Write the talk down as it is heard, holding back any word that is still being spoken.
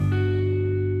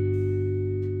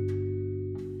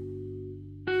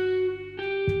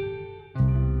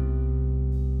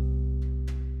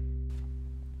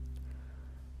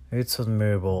It's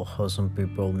admirable how some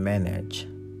people manage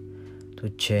to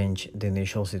change the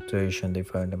initial situation they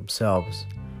find themselves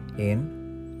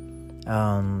in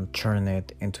and turn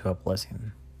it into a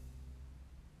blessing.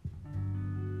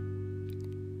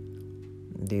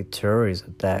 The terrorist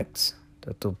attacks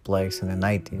that took place in the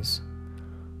 90s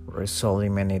resulted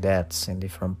in many deaths in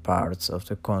different parts of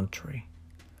the country,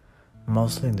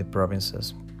 mostly in the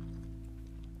provinces.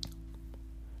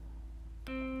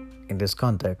 In this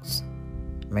context,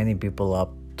 many people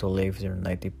opt to leave their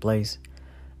native place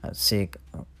and seek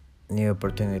new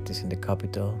opportunities in the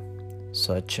capital,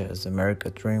 such as the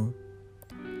American Dream,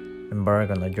 embark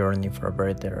on a journey for a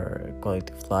better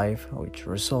quality of life, which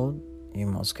result,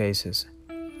 in most cases,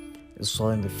 in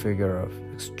swelling the figure of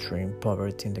extreme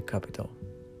poverty in the capital.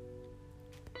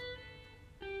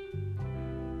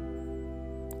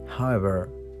 However,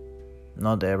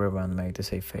 not everyone made the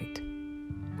same fate.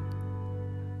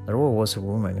 There was a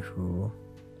woman who,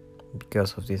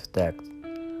 because of this attack,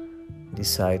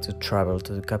 decided to travel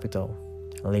to the capital,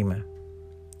 Lima,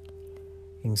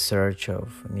 in search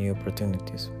of new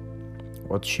opportunities.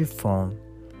 What she found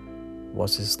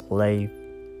was slave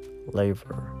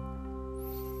labor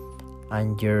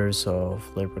and years of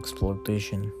labor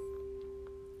exploitation.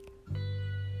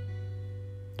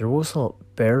 There was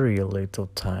very little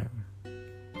time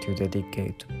to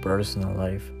dedicate to personal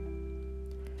life.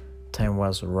 Time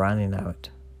was running out,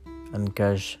 and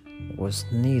cash was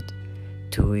needed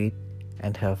to eat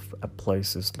and have a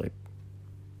place to sleep.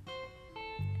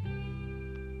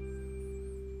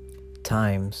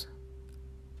 Times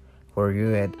where you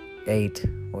had ate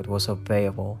what was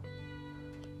available,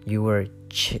 you were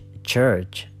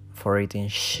charged for eating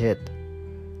shit,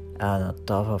 and on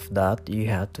top of that, you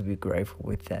had to be grateful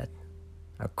with that,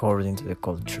 according to the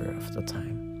culture of the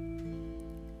time.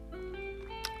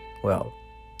 Well,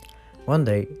 one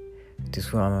day,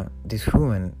 this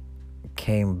woman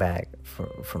came back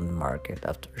from the market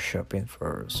after shopping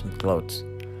for some clothes,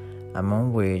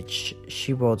 among which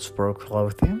she bought for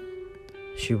clothing.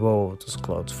 She bought those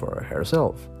clothes for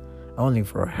herself, only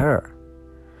for her.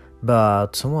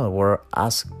 But someone were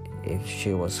asked if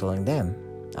she was selling them,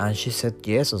 and she said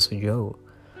yes as a joke.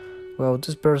 Well,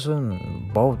 this person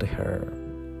bought her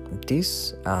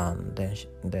this, and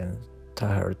then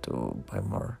told her to buy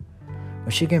more.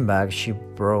 When she came back, she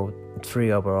brought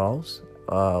 3 overalls.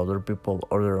 Other people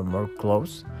ordered more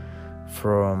clothes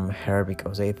from her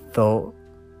because they thought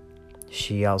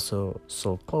she also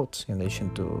sold clothes in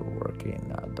addition to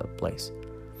working at that place.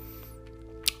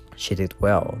 She did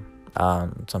well,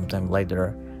 and sometime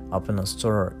later opened a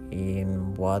store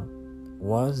in what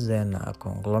was then a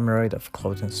conglomerate of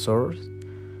clothing stores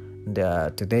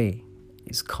that today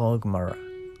is called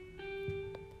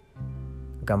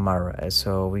Gamarra,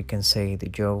 so we can say the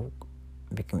joke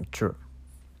became true.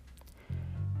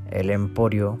 El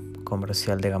Emporio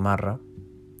Comercial de Gamarra,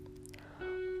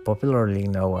 popularly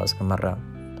known as Gamarra,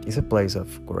 is a place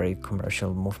of great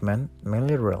commercial movement,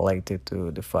 mainly related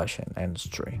to the fashion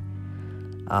industry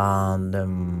and the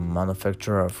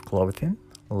manufacture of clothing,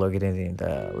 located in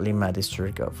the Lima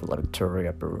district of La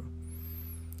Victoria, Peru.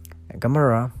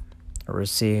 Gamarra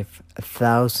receives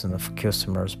 1,000 of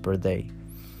customers per day,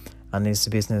 and its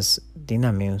business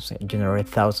dynamism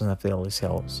generates thousands of daily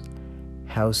sales,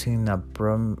 housing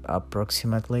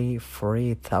approximately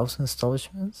 40,000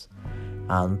 establishments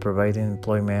and providing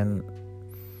employment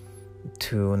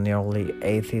to nearly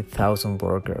 80,000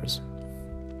 workers.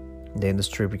 The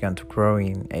industry began to grow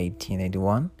in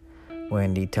 1881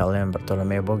 when the Italian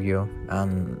Bartolomeo Boggio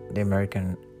and the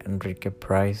American Enrique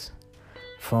Price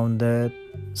founded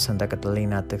Santa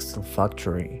Catalina Textile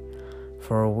Factory,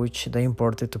 for which they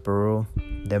imported to Peru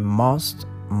the most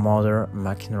modern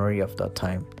machinery of that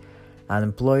time and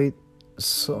employed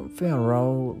something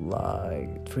around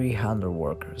like 300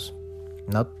 workers.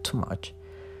 Not too much,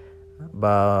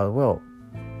 but well,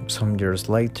 some years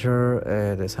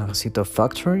later, the San Jacinto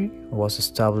factory was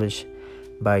established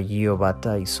by Gio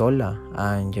Bata Isola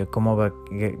and Giacomo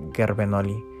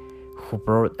Gerbenoli, who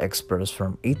brought experts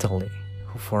from Italy,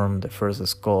 who formed the first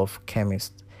school of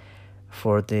chemists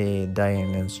for the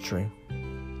dyeing industry.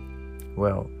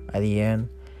 Well, at the end,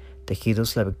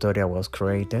 Tejidos La Victoria was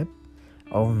created,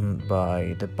 owned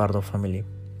by the Pardo family.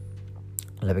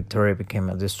 La Victoria became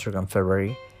a district in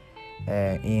February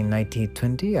in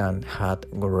 1920 and had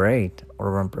great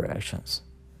urban projections.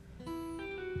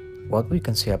 What we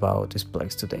can say about this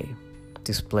place today?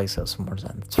 This place has more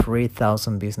than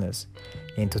 3,000 business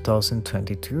in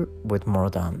 2022 with more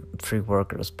than 3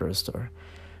 workers per store.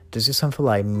 This is something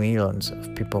like millions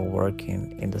of people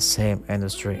working in the same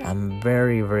industry and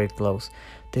very, very close.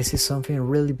 This is something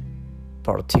really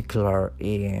particular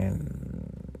in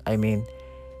I mean,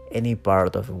 any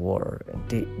part of the world.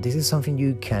 This is something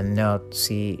you cannot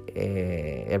see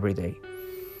every day.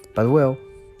 But well,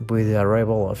 with the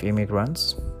arrival of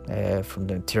immigrants from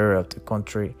the interior of the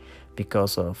country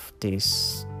because of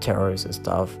this terrorist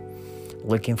stuff,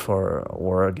 looking for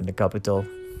work in the capital,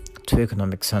 two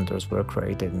economic centers were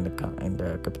created in the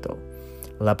capital.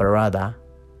 La Parada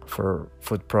for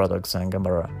food products and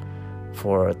Gamarra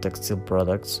for textile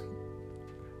products.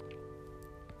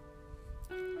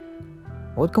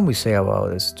 What can we say about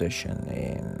the situation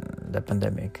in the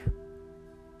pandemic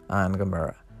and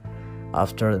Gamarra?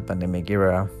 After the pandemic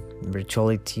era,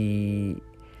 virtuality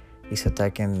is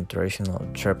attacking traditional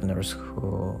entrepreneurs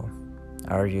who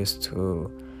are used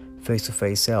to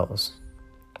face-to-face sales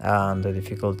and the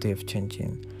difficulty of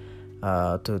changing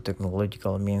to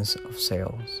technological means of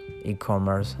sales.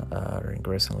 E-commerce are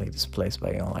increasingly displaced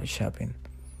by online shopping.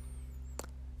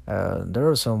 There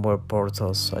are some web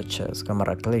portals such as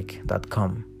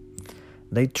gamarraclick.com.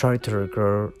 They try to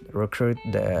recruit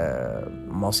the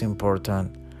most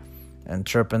important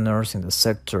entrepreneurs in the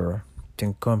sector to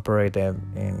incorporate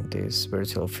them in this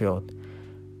virtual field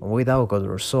without good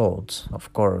results,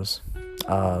 of course,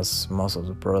 as most of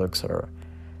the products are,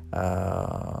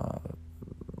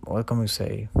 what can we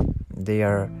say? They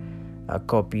are a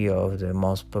copy of the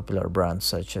most popular brands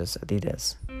such as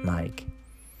Adidas, Nike.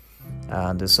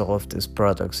 And the sale of these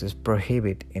products is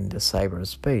prohibited in the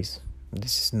cyberspace.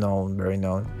 This is known, very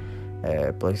known.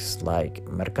 Places like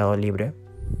Mercado Libre,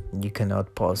 you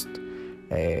cannot post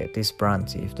these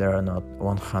brands if they are not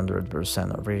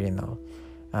 100% original.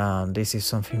 This is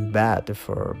something bad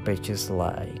for pages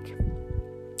like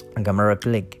Gamarra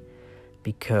Click,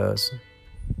 because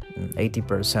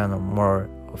 80% or more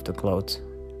of the clothes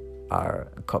are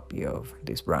a copy of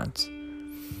these brands.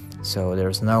 So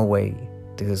there's no way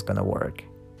this is gonna work.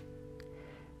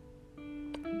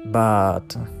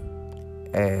 But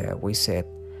we said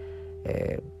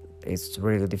it's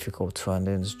really difficult to an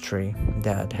industry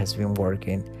that has been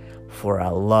working for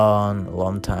a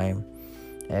long time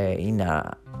in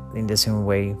the same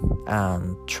way,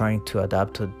 and trying to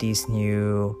adapt to this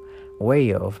new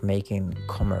way of making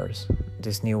commerce,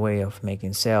 this new way of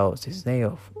making sales,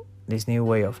 this new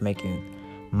way of making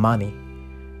money.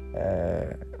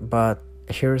 But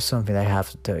here's something I have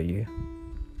to tell you.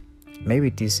 Maybe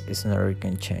this scenario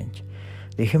can change.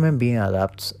 The human being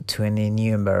adapts to any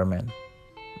new environment.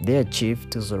 They achieve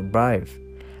to survive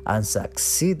and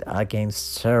succeed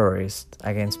against terrorists,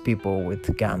 against people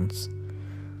with guns.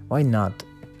 Why not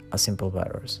a simple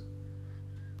virus?